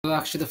Well,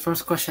 actually, the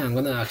first question I'm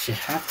gonna actually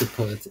have to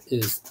put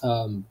is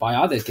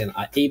biotic and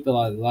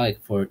abiotic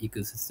for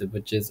ecosystem,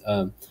 which is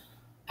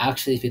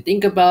actually, if you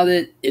think about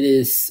it, it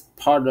is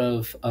part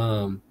of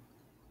a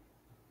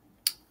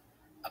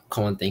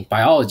common thing,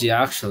 biology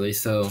actually.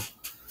 So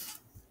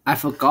I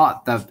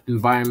forgot that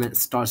environment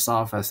starts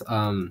off as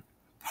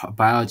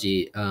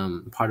biology,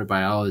 part of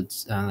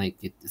biology, like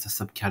it's a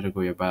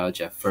subcategory of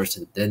biology at first,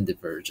 and then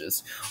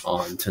diverges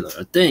on to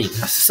another thing.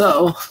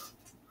 So,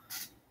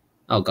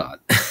 oh god,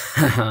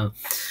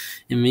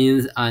 it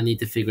means I need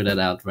to figure that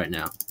out right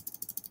now.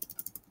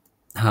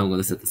 How I'm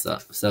gonna set this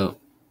up. So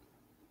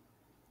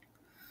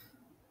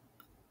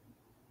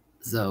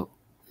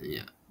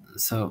yeah,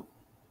 so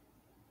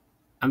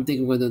I'm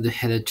thinking we're gonna do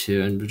header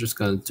two, and we're just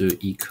gonna do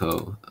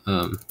eco,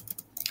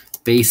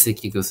 basic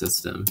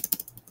ecosystem.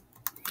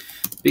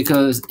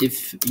 Because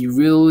if you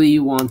really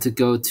want to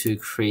go to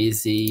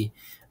crazy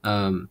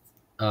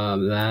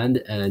land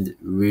and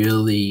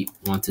really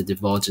want to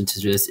divulge into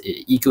this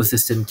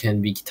ecosystem,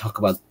 can we talk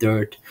about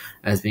dirt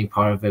as being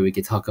part of it? We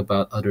could talk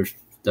about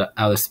the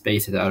outer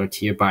space and the outer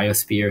tier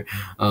biosphere,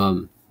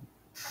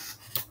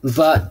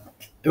 but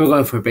we're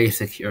going for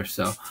basic here.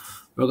 So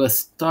we're going to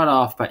start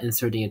off by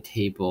inserting a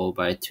table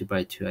by 2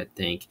 by 2, I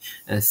think,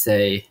 and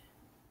say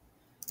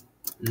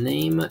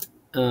name.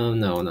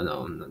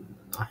 No.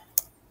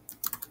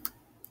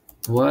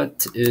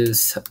 What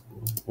is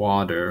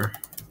water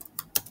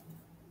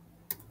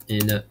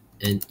in an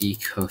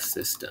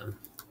ecosystem?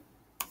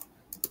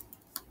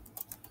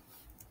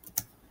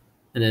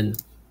 And then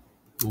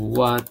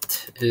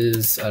what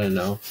is, I don't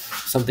know,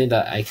 something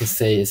that I can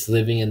say is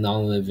living and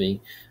non-living,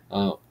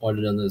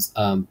 ordered on this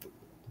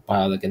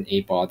biotic and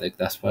abiotic.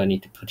 That's what I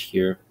need to put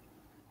here.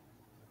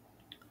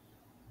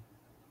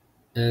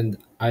 And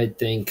I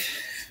think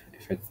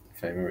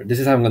if I remember, this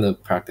is how I'm gonna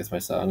practice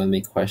myself. I'm gonna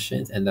make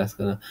questions, and that's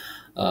gonna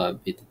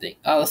be the thing.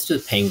 Oh, let's do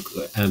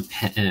penguin.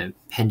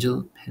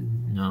 Pendulum.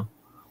 No,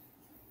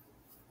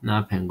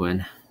 not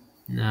penguin.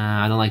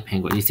 Nah, I don't like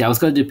penguin. You see, I was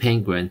gonna do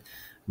penguin,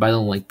 but I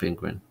don't like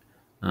penguin.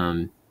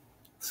 Um,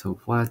 so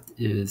what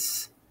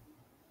is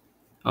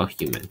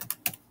human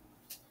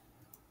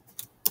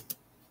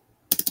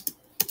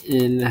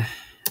in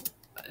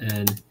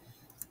an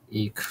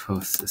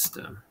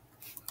ecosystem?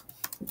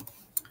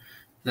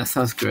 That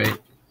sounds great.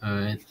 All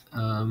right.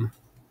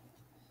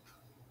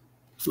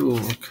 Ooh,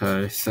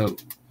 okay. So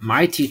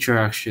my teacher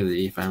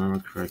actually, if I remember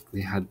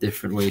correctly, had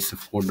different ways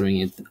of ordering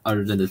it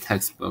other than the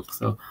textbook.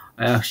 So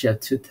I actually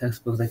have two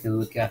textbooks I can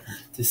look at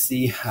to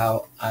see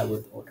how I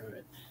would order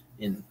it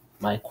in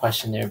my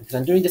questionnaire, because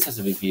I'm doing this as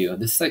a review.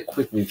 This is like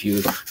quick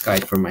review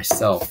guide for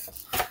myself.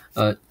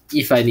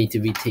 If I need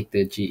to retake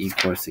the GE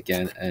course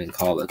again in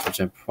college,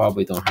 which I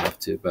probably don't have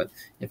to, but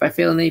if I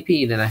fail an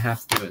AP, then I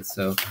have to do it.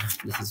 So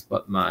this is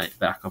what my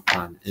backup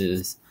plan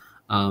is.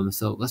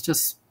 So let's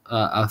just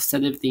I'll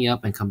set everything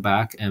up and come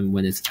back and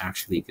when it's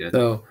actually good.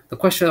 So the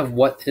question of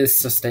what is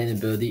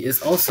sustainability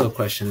is also a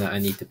question that I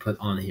need to put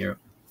on here.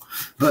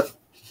 But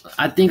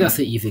I think that's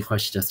an easy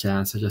question just to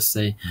answer. Just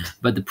say,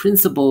 but the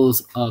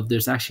principles of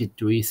there's actually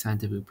three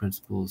scientific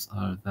principles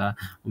of that.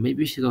 Well, maybe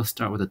we should go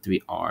start with the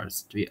three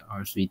R's. Three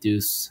R's: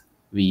 reduce,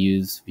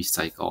 reuse,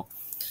 recycle.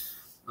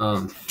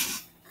 Um,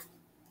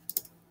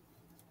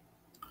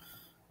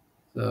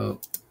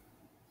 so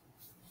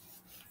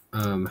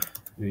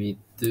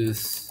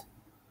reduce,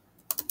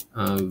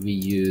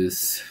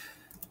 reuse,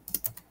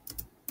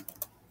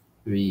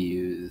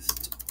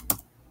 reused,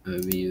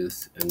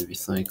 reuse, and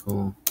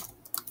recycle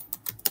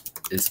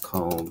is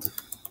called,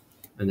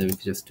 and then we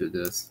can just do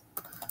this.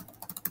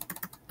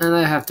 And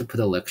I have to put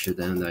a lecture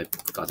down. I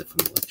got it from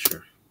the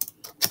lecture.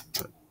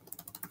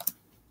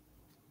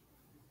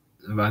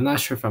 But I'm not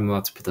sure if I'm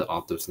allowed to put the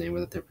author's name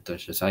with the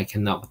interpretation, so I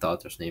cannot put the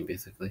author's name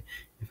basically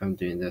if I'm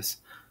doing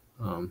this.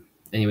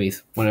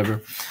 Anyways,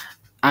 whatever.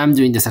 I'm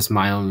doing this as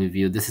my own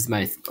review. This is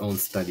my own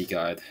study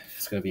guide.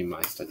 It's gonna be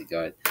my study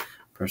guide,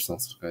 personal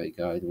study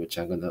guide, which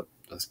I'm gonna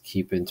just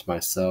keep into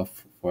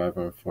myself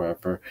forever and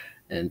forever.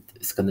 And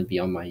it's gonna be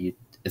on my.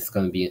 It's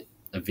gonna be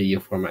a video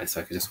format, so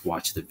I can just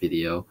watch the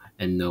video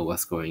and know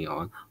what's going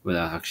on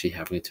without actually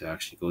having to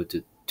actually go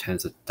to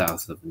tens of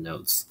thousands of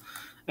notes.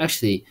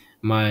 Actually,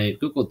 my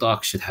Google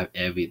Doc should have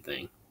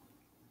everything.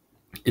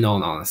 In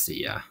all honesty,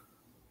 yeah.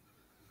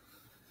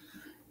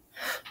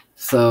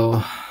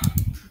 So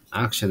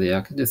actually,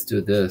 I can just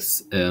do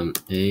this: A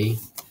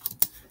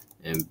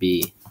and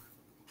B,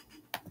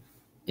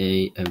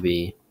 A and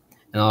B,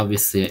 and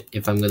obviously,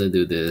 if I'm gonna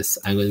do this,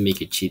 I'm gonna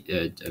make it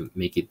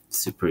make it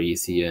super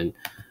easy, and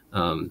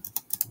um,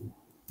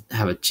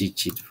 have a cheat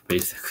sheet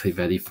basically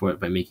ready for it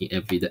by making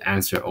the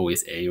answer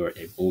always A or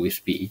always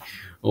B.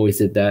 Always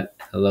did that.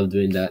 I love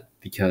doing that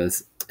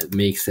because it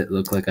makes it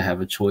look like I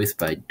have a choice,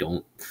 but I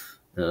don't.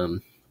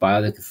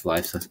 Biotic is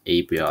life, so it's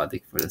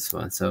abiotic for this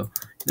one. So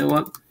you know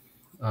what?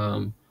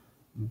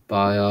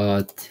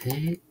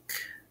 Biotic.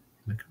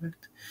 Am I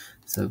correct?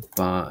 So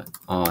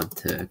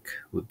biotic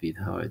would be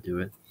how I do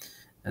it,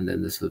 and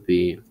then this would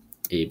be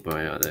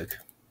abiotic.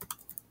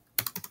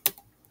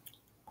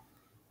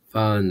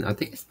 Fun. I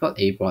think it's spelled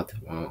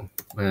abiotic wrong.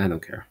 I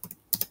don't care.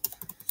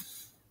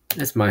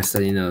 It's my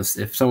study notes.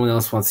 If someone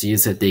else wants to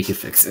use it, they can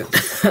fix it.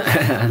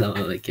 I don't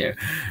really care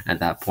at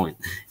that point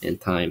in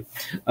time.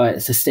 All right,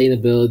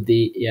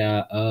 sustainability.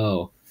 Yeah.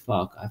 Oh,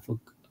 fuck.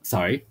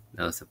 Sorry,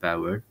 that was a bad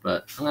word.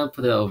 But I'm gonna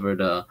put it over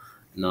the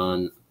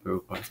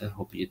non-verbal parts. I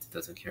hope YouTube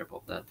doesn't care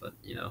about that. But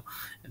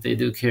if they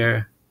do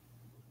care,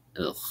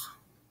 ugh,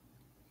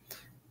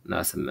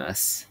 that's a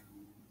mess.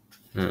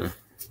 Hmm.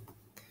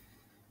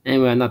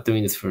 Anyway, I'm not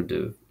doing this for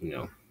the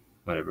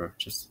whatever.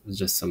 Just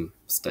some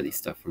study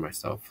stuff for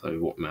myself, so it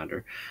won't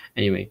matter.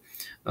 Anyway,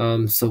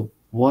 so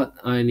what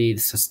I need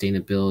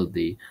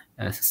sustainability.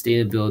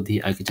 Sustainability,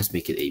 I could just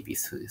make it A B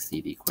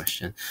C D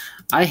question.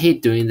 I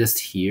hate doing this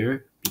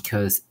here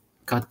because,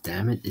 god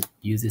damn it, it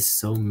uses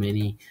so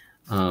many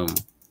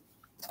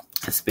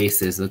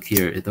spaces. Look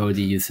here, it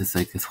already uses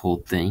like this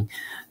whole thing.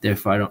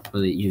 Therefore, I don't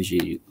really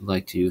usually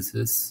like to use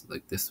this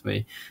like this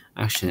way.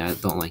 Actually, I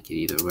don't like it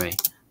either way.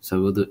 So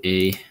we'll do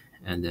A,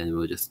 and then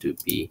we'll just do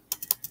B.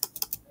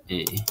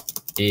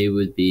 A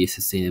would be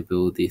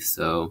sustainability.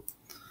 So,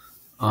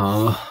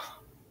 well,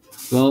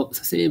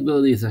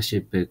 sustainability is actually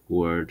a big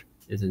word,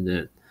 isn't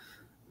it?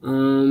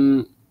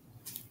 And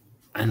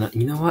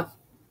you know what?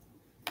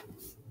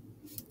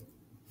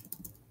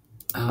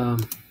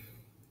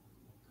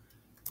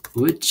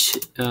 Which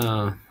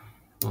well,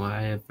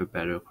 I have a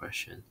better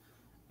question,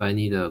 but I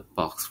need a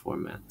box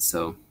format.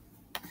 So,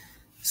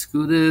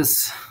 screw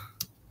this,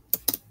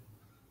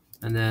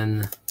 and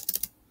then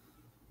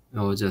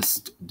I'll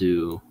just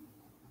do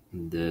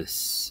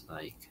this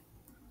like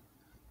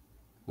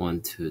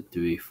 1, 2,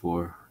 3,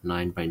 4,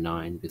 9 by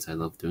 9 because I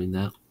love doing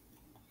that.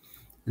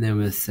 And then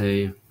we'll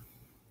say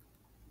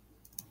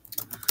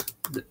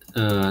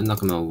I'm not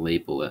gonna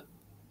label it.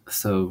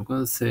 So we're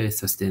gonna say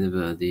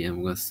sustainability, and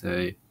we're gonna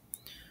say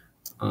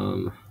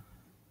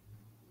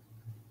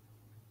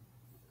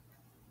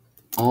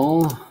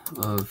all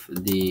of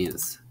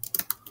these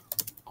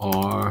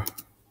are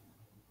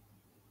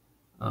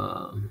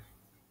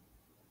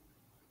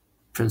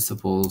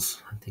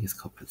principles. I think it's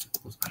called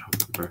principles. I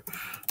don't remember.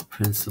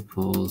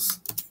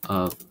 Principles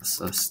of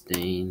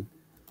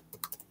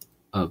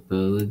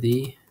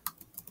sustainability.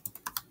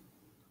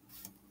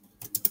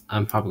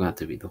 I'm probably gonna have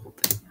to read the whole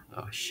thing.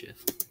 Oh shit.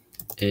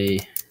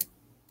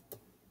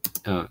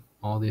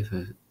 All these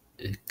are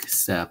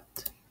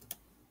except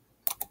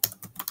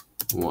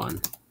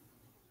one.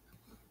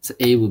 So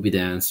A will be the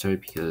answer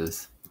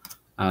because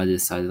I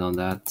decided on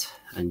that.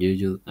 And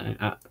usually,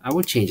 I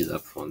would change it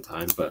up one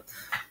time, but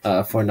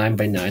for 9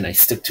 by 9, I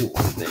stick to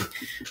one thing.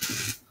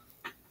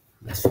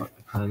 That's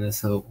kind of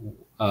so.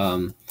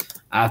 I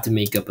have to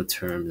make up a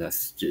term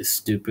that's just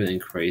stupid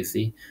and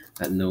crazy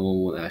that no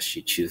one will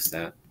actually choose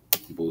that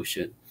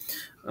bullshit.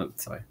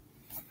 Sorry.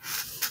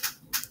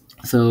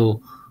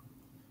 So,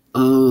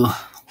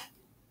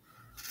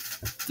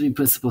 3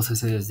 principles I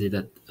say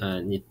that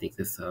I need to think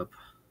this up.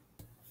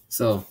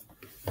 So,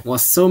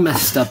 was so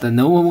messed up that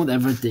no one would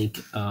ever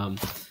think.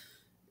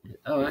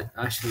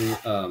 Actually,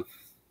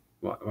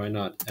 why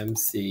not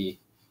MC?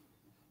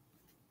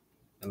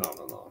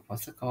 No.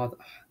 What's it called?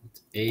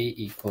 A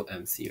equal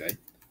MC, right?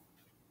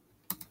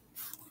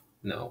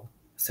 No.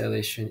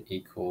 Acceleration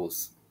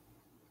equals.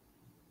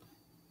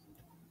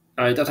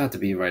 It doesn't have to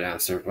be the right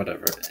answer.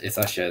 Whatever. It's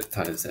actually at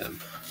times M.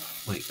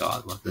 Oh my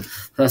god,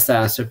 that's the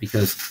answer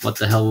because what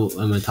the hell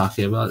am I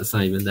talking about? It's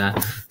not even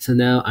that. So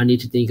now I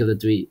need to think of the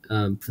 3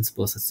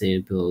 principles of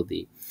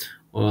sustainability.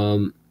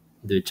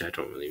 Which I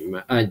don't really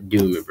remember. I do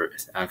remember.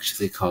 It's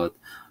actually called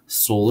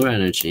solar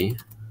energy.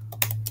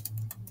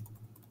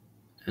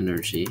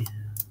 Energy.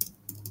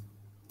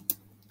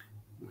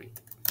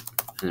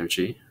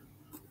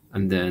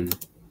 And then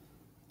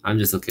I'm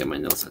just looking at my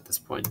notes at this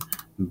point.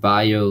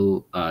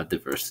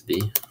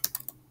 Biodiversity.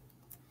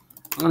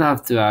 I'm gonna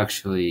have to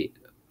actually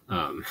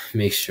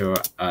make sure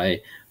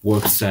I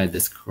work study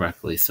this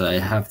correctly. So I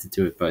have to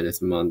do it by this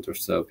month or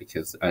so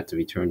because I have to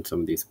return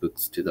some of these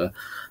books to the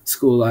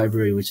school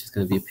library, which is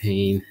gonna be a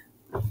pain.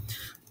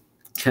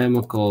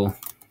 Chemical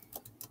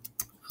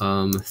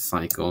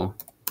cycle.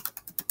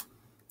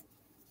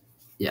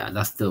 Yeah,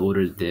 that's the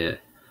order that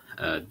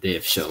they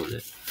have shown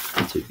it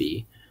to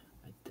be,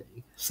 I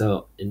think.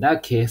 So in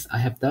that case, I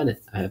have done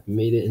it. I have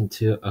made it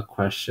into a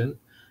question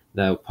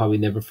that I'll probably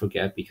never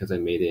forget because I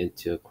made it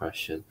into a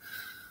question.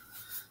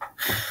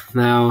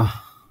 Now,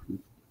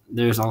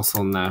 there's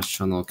also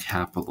national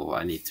capital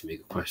I need to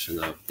make a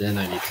question of. Then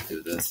I need to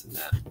do this and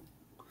that.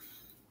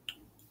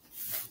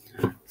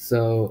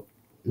 So,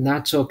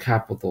 natural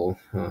capital.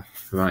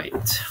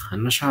 Right.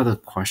 I'm not sure how the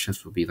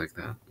questions will be like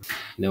that.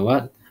 You know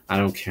what? I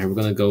don't care. We're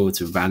going to go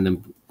to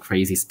random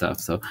crazy stuff.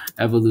 So,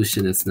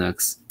 evolution is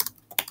next.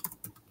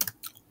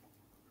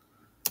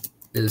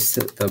 Is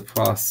the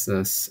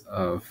process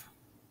of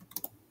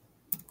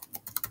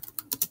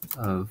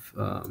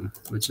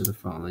which of the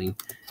following?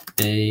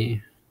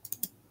 The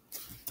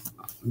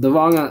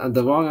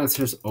wrong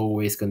answer is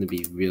always going to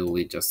be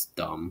really just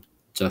dumb,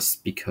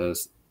 just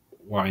because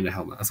why in the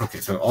hell not? That's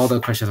okay. So all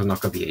the questions are not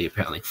going to be A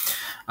apparently.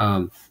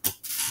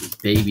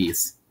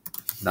 Babies,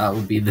 that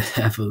would be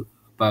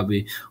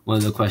probably one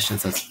of the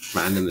questions that's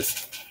random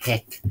as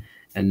heck.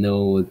 and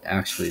no,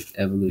 actually,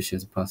 evolution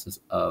is a process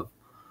of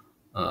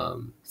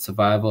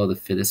survival of the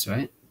fittest,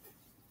 right?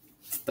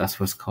 That's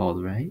what's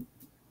called, right?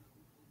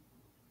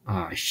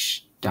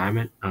 Damn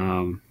it.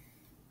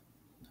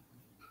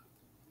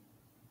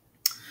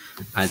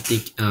 I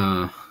think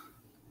I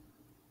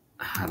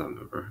don't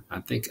remember.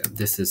 I think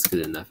this is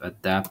good enough.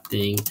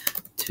 Adapting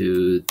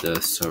to the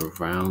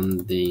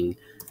surrounding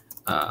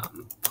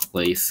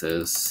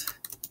places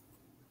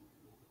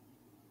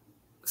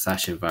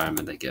slash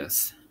environment, I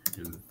guess.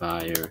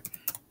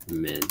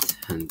 Environment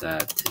and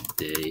that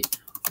they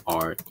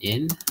are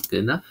in. Good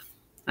enough?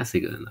 I say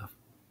good enough.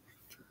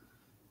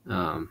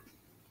 Um,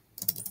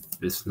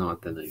 if it's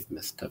not, then I've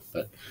messed up.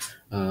 But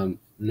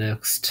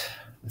next,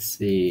 let's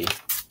see.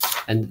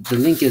 And the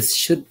link is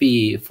should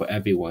be for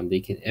everyone.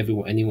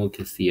 Anyone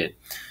can see it.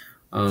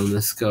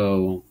 Let's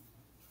go.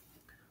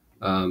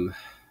 Um,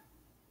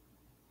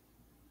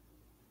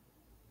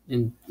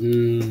 in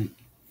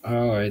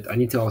all right. I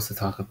need to also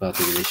talk about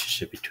the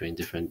relationship between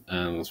different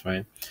animals,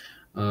 right?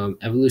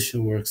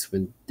 Evolution works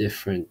with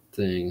different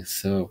things.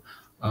 So,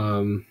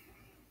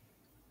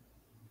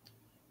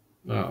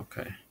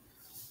 okay.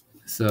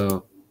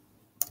 So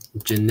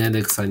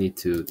genetics, I need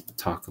to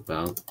talk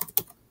about.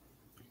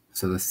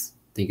 So let's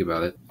think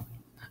about it.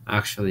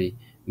 Actually,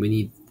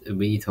 we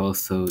need to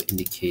also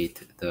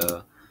indicate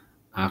the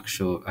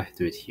actual. I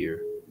do it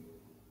here.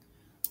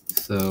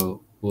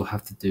 So we'll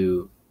have to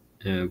do.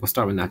 We'll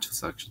start with natural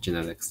selection,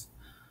 genetics.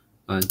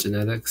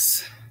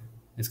 Genetics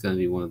is going to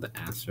be one of the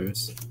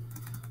answers,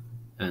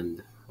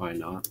 and why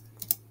not?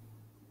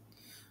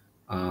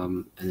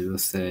 And it will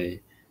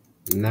say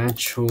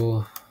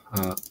natural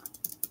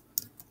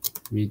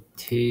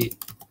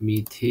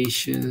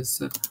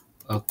mutations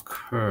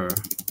occur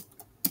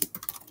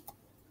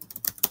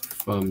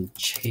from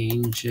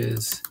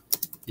changes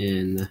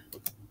in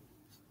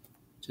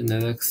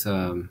genetics.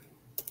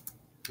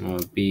 Will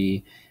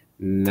be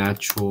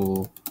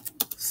natural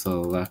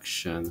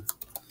selection.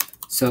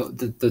 So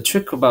the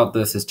trick about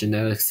this is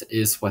genetics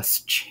is what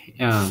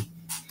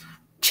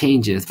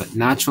changes, but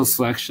natural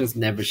selection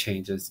never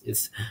changes.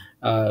 It's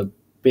uh,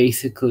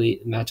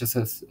 basically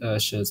natural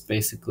selection is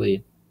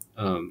basically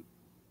um,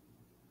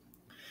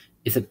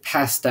 it's a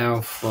passed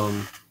down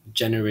from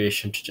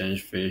generation to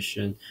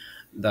generation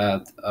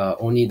that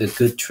only the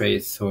good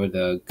traits or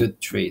the good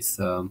traits.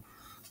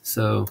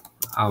 So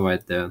I'll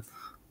write there.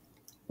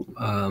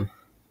 Um,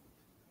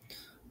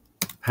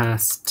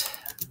 Passed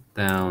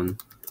down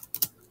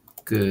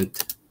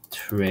good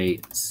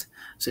traits.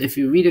 So if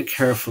you read it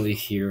carefully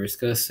here, it's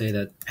going to say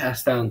that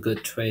pass down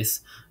good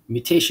traits.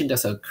 Mutation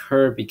does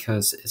occur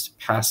because it's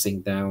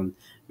passing down.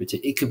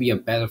 It could be a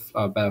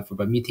battlefield,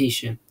 but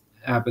mutation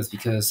happens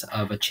because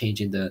of a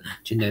change in the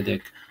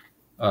genetic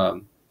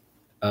um,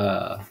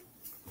 uh,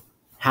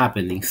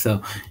 happening.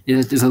 So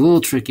it's a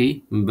little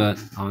tricky, but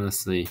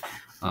honestly,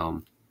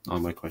 all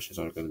my questions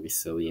are going to be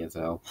silly as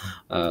hell.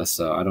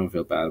 So I don't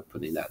feel bad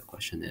putting that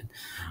question in.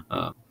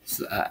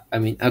 So, I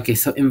mean, okay,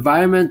 so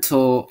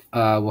environmental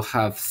will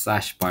have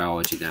slash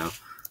biology now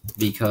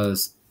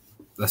because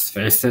let's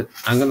face it,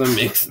 I'm gonna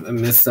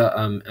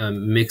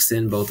mix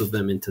in both of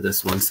them into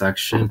this one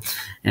section,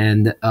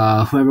 and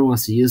whoever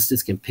wants to use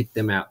this can pick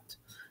them out.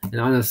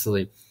 And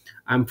honestly,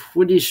 I'm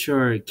pretty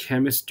sure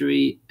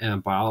chemistry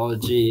and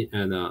biology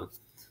and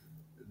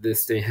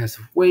this thing has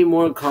way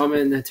more in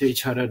common to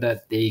each other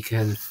that they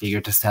can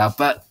figure this out.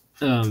 But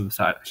so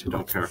I actually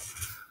don't care.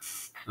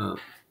 Uh,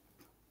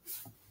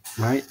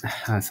 right?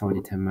 It's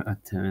only 10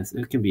 minutes.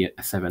 It can be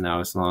 7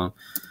 hours long.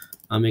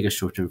 I'll make a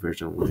short-term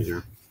version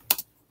later.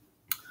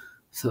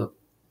 So,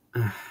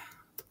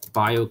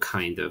 bio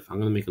kind of. I'm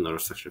gonna make another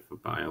section for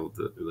bio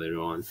later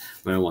on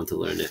when I want to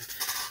learn it.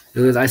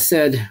 Because I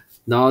said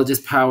knowledge is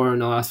power in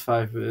the last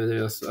 5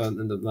 videos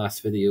in the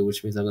last video,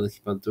 which means I'm gonna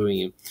keep on doing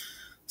it.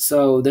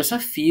 So there's a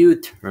few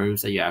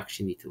terms that you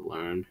actually need to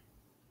learn.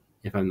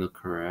 If I'm not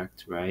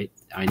correct, right?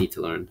 I need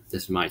to learn.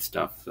 This is my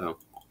stuff, so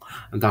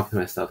I'm talking to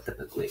myself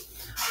technically.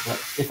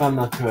 But if I'm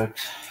not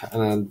correct,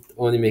 and I'm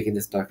only making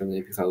this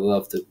document because I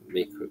love to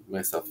make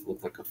myself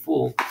look like a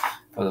fool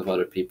in front of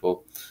other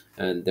people,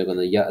 and they're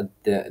gonna yell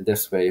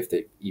this way if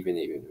they even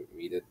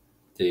read it.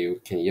 They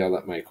can yell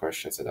at my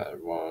questions that are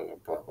wrong or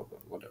blah blah blah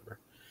whatever.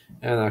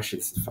 And actually,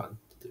 this is fun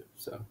to do.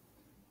 So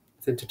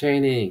it's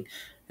entertaining,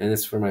 and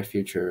it's for my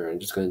future. I'm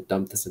just gonna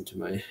dump this into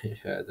my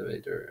head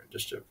later.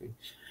 Just joking.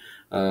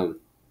 Um,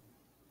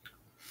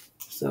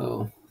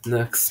 so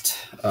next,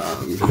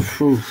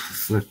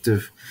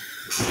 selective.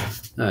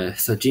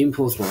 So gene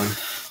pool's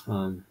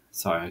one.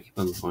 Sorry, I keep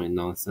on going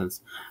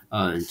nonsense.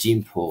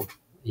 Gene pool.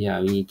 Yeah,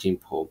 we need gene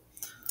pool.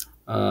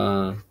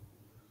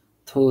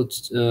 Told.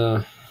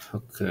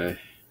 Okay.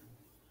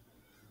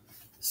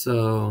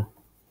 So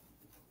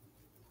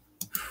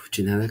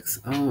genetics.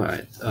 All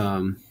right.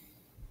 All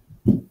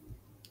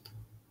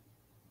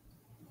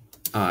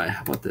right.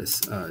 How about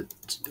this?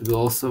 We'll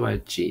also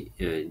write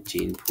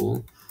gene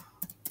pool.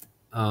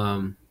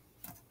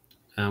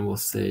 And we'll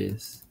say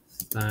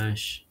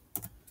slash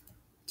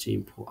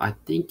gene pool. I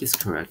think it's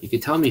correct. You can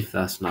tell me if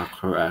that's not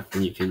correct,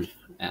 and you can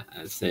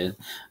say it.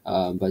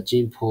 But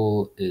gene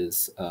pool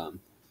is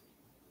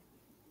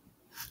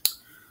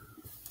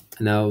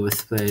now we'll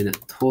explain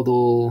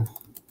total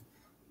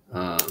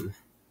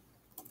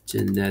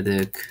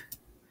genetic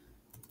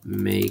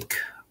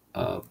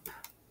makeup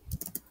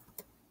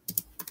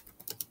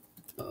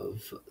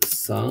of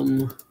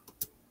some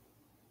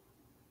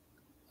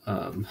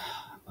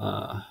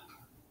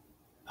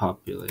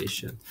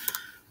population.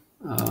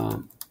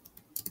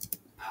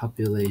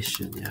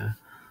 Population, yeah.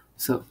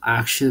 So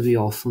actually, we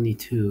also need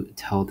to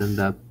tell them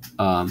that.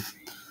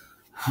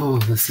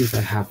 Let's see if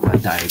I have a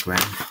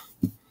diagram.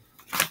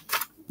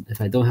 If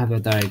I don't have a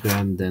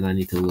diagram, then I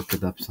need to look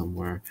it up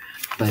somewhere.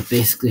 But it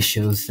basically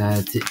shows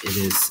that it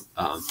is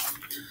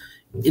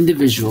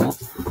individual.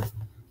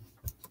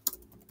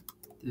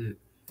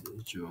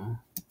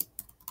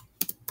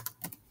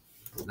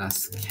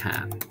 That's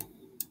cat.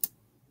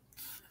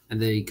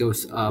 And then it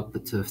goes up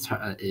to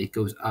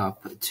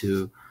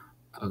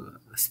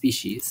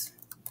species.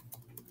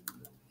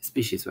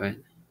 Species, right?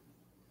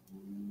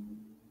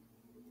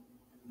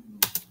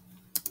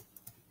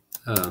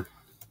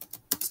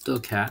 Still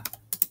cat.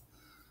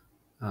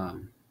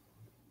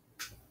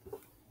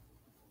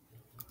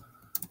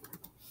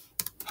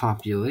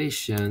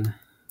 Population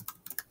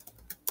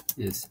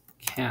is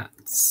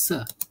cats.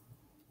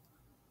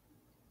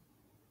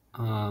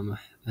 And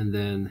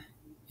then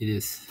it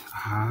is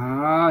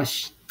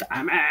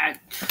damn it!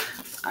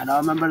 I don't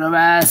remember the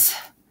rest.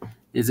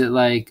 Is it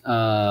like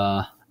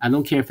I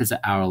don't care if it's an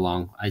hour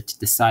long. I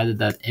decided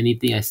that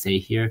anything I say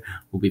here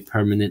will be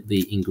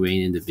permanently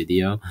ingrained in the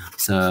video.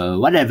 So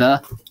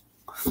whatever.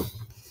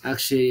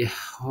 Actually,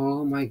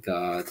 oh my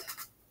god.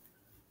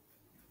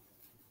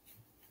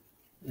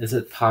 Is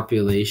it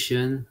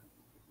population?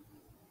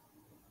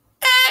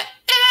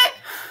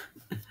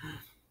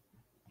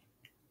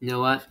 You know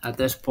what? At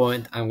this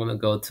point, I'm gonna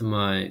go to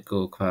my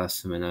Google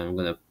Classroom and I'm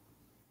gonna.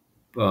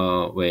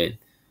 Wait.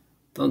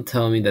 Don't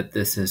tell me that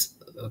this is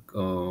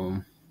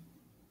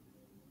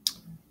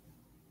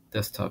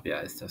desktop. Yeah,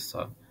 it's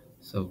desktop.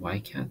 So why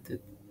can't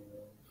it?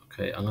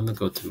 Okay, I'm gonna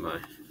go to my.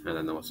 I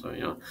don't know what's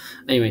going on.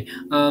 Anyway,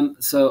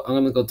 so I'm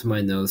gonna go to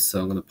my notes. So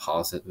I'm gonna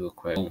pause it real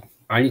quick.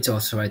 I need to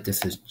also write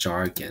this as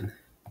jargon.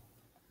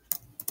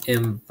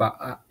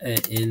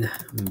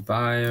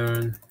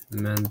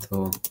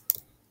 Environmental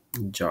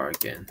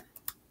jargon.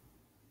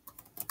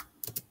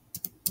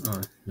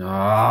 Oh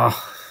no,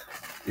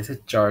 is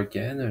it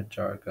jargon or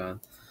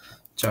jargon?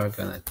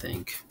 Jargon, I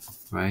think,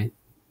 right?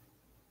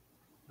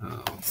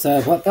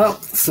 So what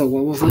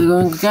was I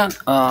doing again?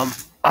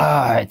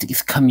 I think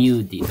it's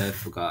community. I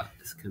forgot.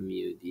 It's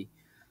community.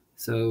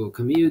 So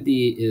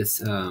community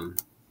is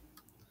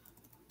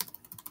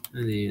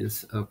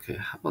okay.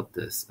 How about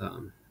this?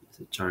 Is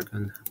it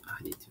jargon?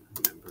 I need to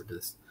remember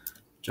this.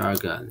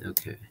 Jargon.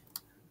 Okay.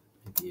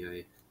 Maybe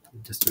I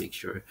just to make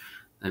sure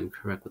I'm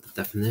correct with the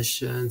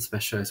definition.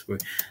 Specialized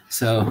word.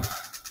 So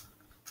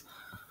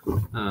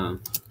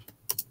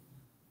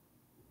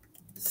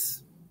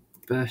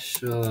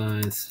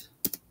specialized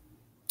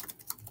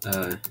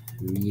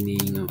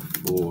meaning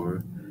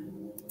for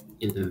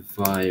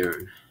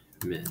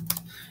environment.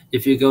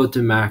 If you go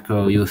to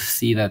macro, you'll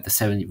see that the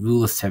 70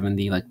 rule of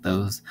 70, like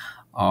those,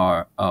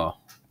 are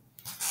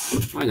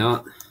why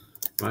not?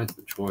 Right,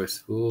 the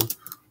choice rule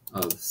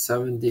of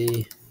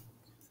 70.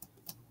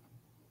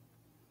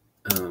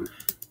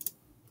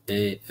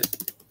 A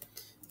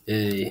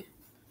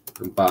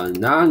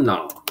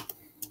banana.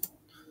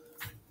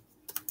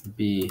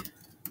 B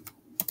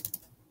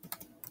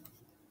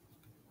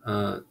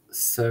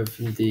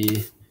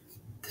 70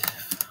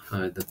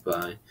 divided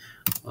by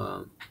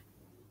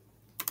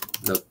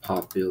the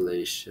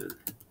population,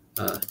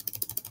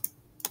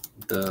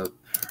 the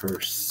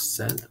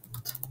percent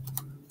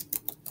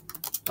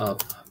of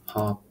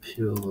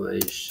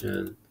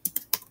population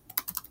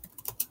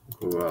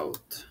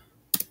growth.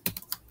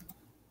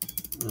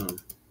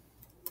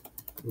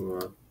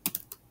 Growth.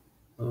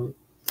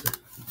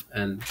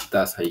 And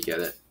that's how you get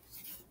it.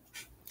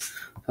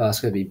 So that's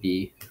gonna be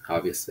B,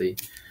 obviously.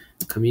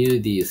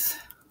 Communities.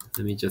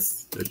 Let me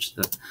just search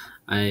that.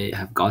 I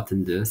have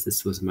gotten this.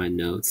 This was my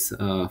notes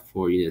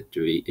for Unit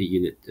 3,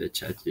 Unit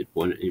Chat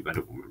 1, if I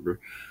don't remember.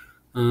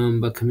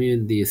 But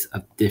communities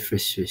of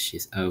different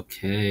species.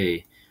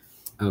 Okay.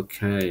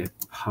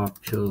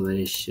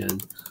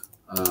 Population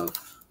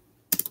of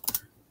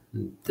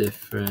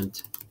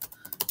different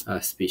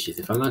species.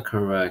 If I'm not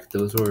correct,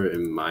 those were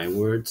in my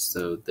words,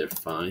 so they're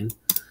fine.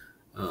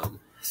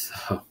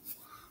 So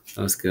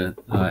that was good.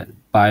 All right.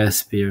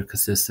 Biosphere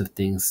consists of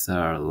things that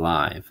are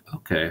alive.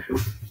 Okay.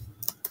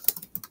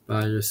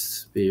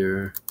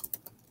 Biosphere,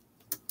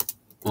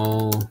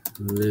 all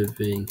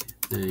living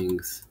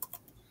things.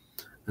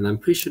 And I'm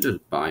pretty sure there's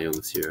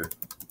biomes here.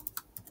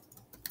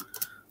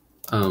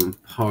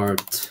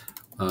 Part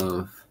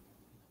of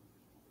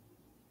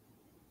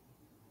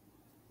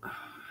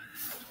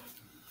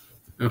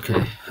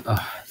okay.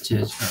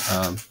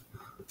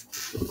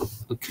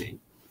 Okay.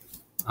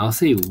 I'll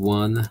say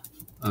one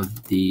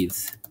of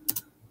these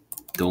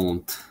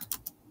don't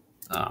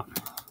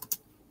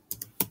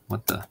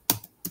what the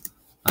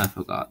I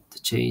forgot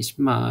to change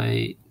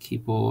my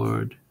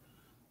keyboard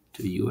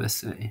to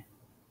USA.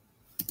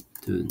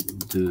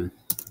 Do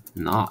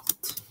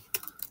not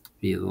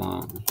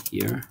belong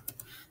here.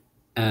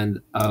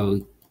 And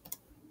I'll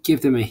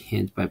give them a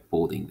hint by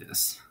bolding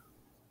this.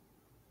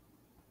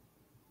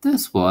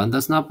 This one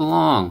does not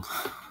belong.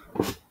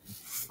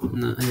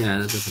 No, yeah,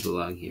 that doesn't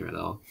belong here at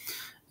all.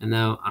 And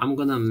now I'm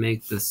gonna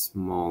make this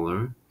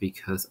smaller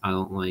because I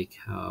don't like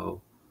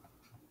how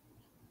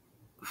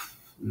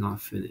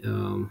not fit.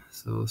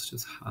 So let's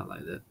just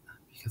highlight it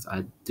because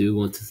I do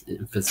want to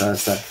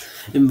emphasize that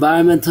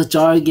environmental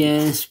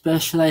jargon,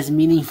 specialized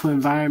meaning for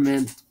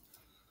environment.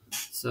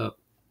 So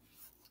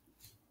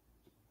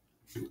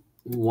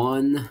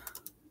one,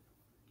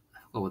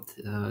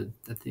 I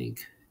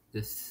think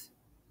this.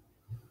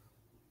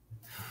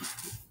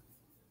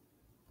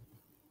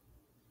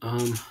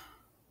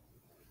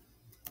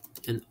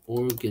 An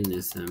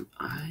organism.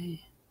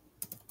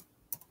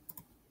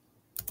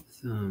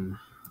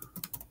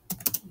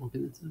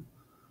 Organism.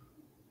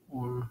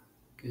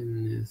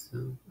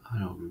 Organism. I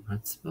don't remember how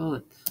to spell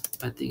it.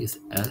 I think it's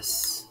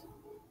S.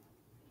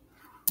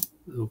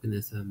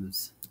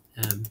 Organisms.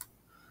 M.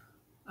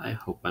 I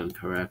hope I'm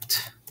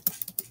correct.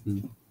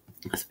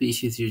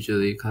 Species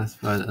usually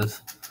classified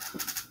as.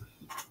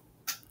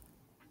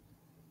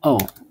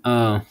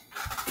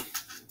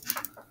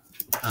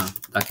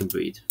 That can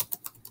breed.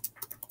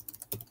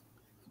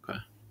 Okay.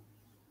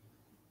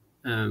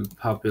 And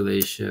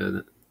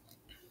population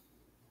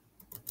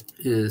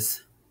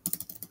is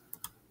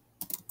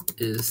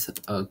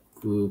a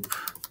group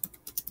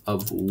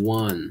of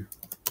one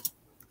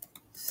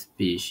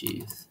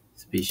species.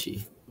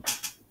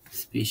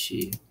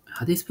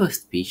 How do you spell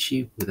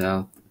species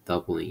without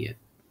doubling it?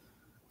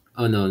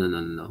 Oh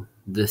no.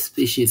 The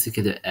species is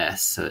get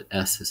S, so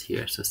S is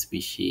here, so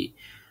species,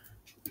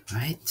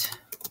 right?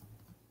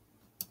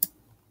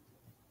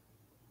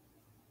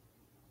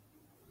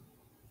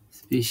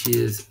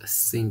 Species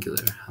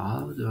singular.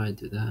 How do I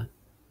do that?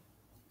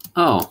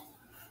 Oh,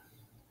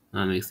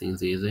 that makes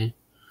things easy.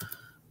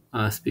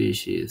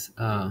 Species.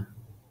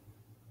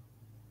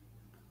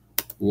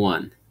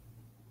 One.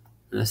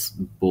 Let's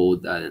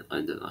bold that and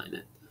underline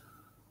it.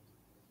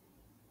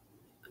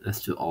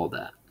 Let's do all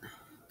that.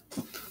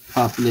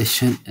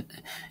 Population.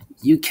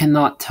 You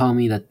cannot tell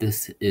me that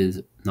this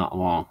is not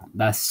wrong.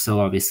 That's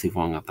so obviously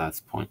wrong at that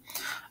point.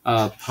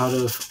 Part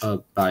of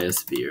a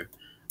biosphere.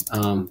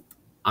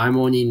 I'm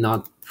only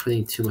not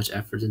putting too much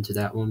effort into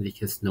that one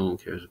because no one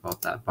cares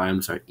about that.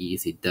 Biomes are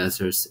easy.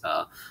 Deserts,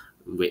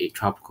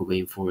 tropical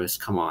rainforest.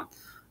 Come on.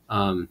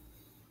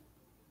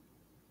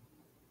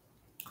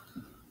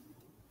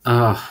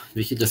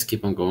 We could just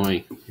keep on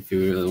going if you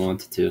really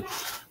wanted to.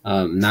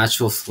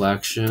 Natural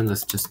selection.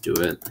 Let's just do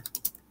it.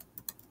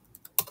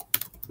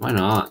 Why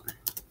not?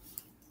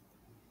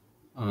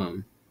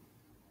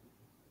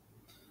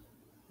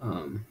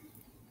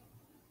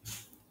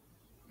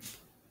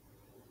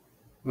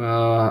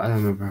 Well, I don't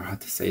remember how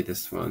to say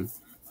this one.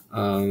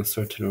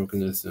 Certain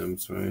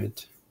organisms,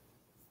 right?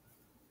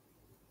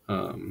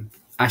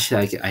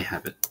 Actually, I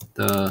have it.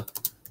 The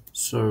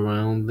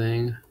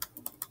surrounding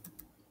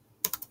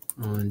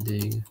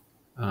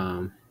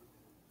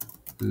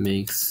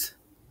makes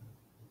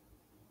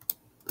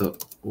the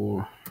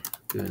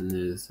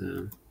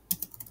organism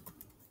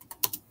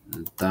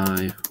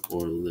die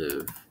or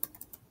live.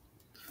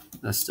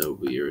 That's so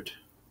weird.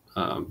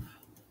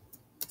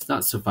 It's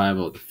not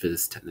survival of the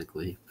fittest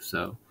technically.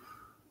 So,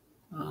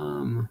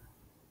 oh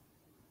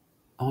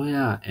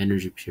yeah,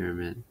 energy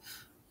pyramid.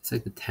 It's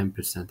like the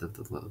 10% of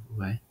the level,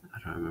 right? I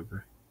don't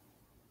remember.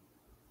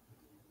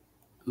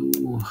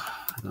 Ooh,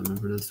 I don't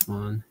remember this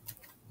one.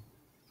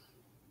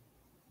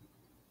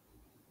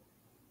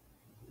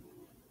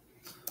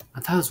 I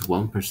thought it was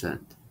 1%.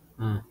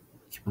 I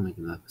keep on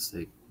making that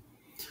mistake.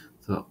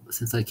 So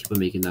since I keep on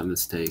making that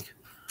mistake,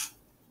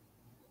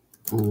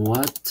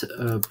 what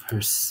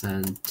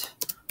percent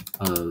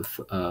of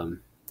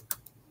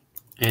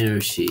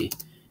energy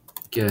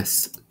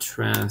gets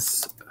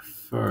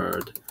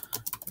transferred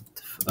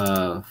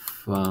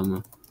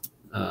from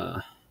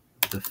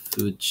the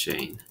food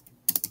chain?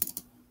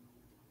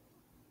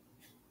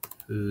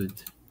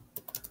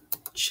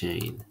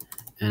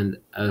 And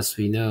as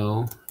we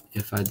know,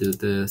 if I do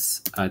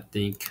this, I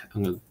think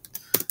I'm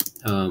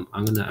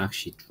gonna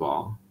actually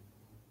draw.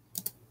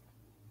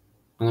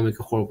 I'm gonna make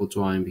a horrible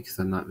drawing because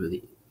I'm not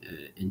really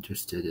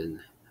interested in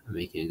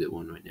making a good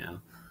one right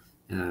now,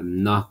 and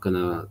I'm not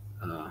gonna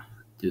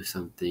do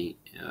something.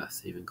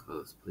 Save and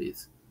close,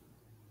 please.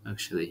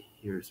 Actually,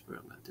 here's where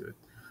I'm gonna do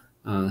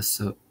it.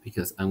 So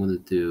because I'm gonna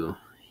do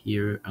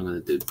here, I'm gonna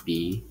do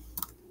B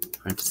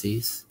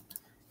parentheses,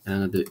 and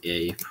I'm gonna do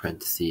A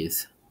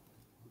parentheses,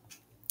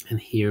 and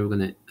here we're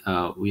gonna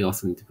we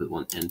also need to put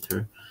one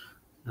enter.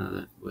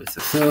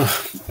 So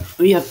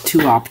we have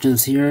two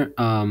options here.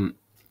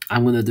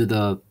 I'm gonna do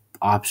the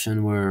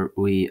option where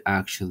we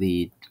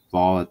actually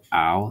draw it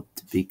out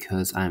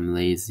because I'm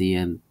lazy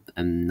and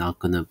I'm not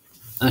gonna.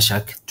 Actually,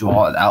 I could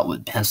draw it out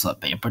with pencil and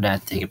paper, then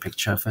take a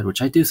picture of it,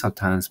 which I do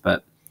sometimes,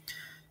 but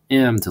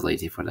yeah, I'm too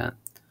lazy for that.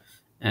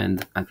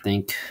 And I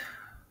think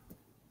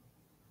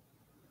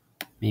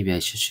maybe I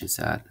should choose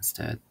that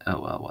instead.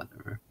 Oh well,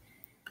 whatever.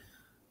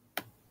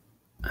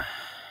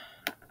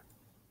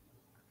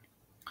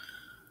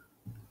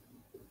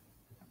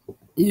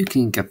 You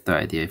can get the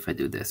idea if I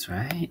do this,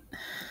 right?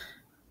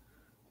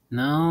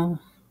 No?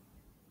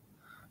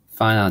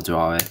 Fine, I'll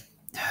draw it.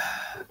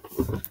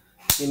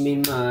 Give me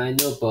my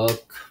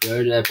notebook.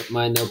 Where did I put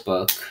my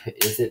notebook?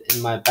 Is it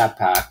in my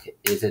backpack?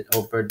 Is it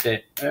over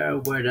there?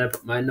 Where did I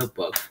put my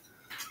notebook?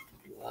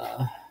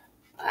 Uh,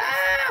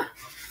 ah!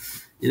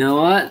 You know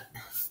what?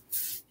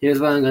 Here's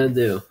what I'm gonna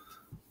do.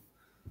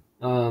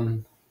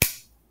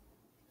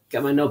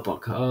 Get my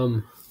notebook.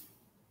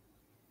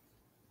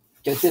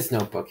 Get this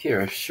notebook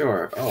here.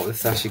 Sure. Oh, this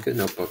is actually a good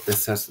notebook.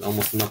 This has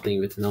almost nothing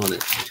written on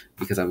it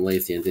because I'm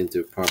lazy and didn't do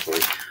it properly.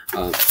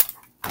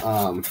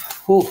 Um,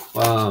 whew, do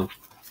I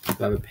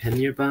have a pen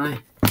nearby?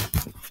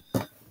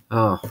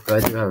 Oh, I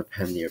do have a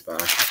pen nearby.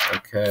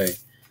 Okay.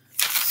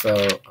 So,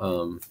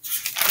 I'm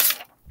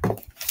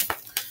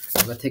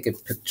gonna take a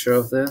picture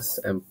of this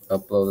and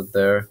upload it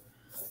there.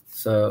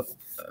 So,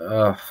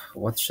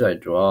 what should I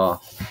draw?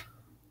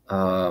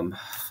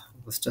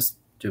 Let's just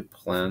do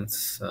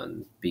plants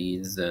and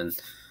bees, and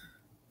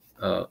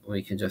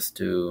we can just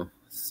do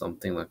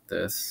something like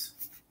this.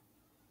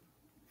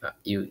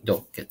 You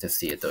don't get to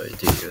see it though,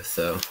 do you?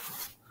 So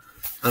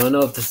I don't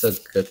know if this is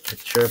a good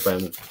picture, but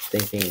I'm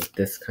thinking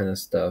this kind of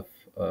stuff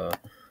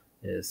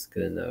is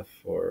good enough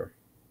for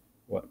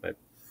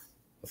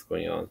what's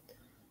going on.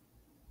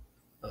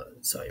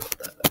 Sorry about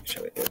that.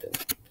 Actually, I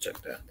didn't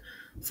check that.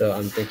 So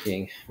I'm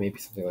thinking maybe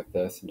something like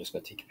this. I'm just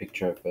gonna take a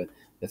picture of it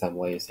because I'm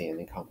lazy and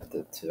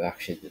incompetent to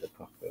actually do the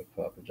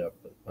proper job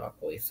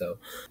properly. So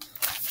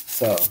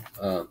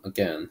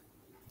again,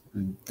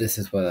 this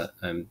is what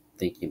I'm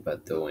thinking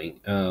about doing.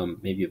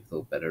 Maybe a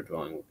little better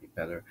drawing would be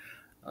better.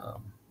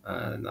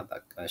 Not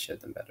that I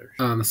should have done better.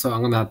 So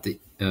I'm gonna have to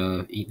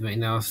eat right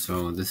now.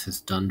 So this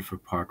is done for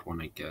part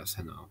one, I guess.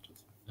 And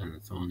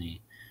it's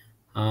only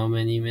how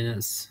many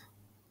minutes?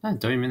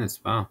 30 minutes.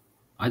 Wow,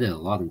 I did a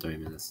lot in 30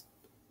 minutes.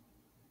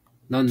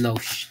 No, no,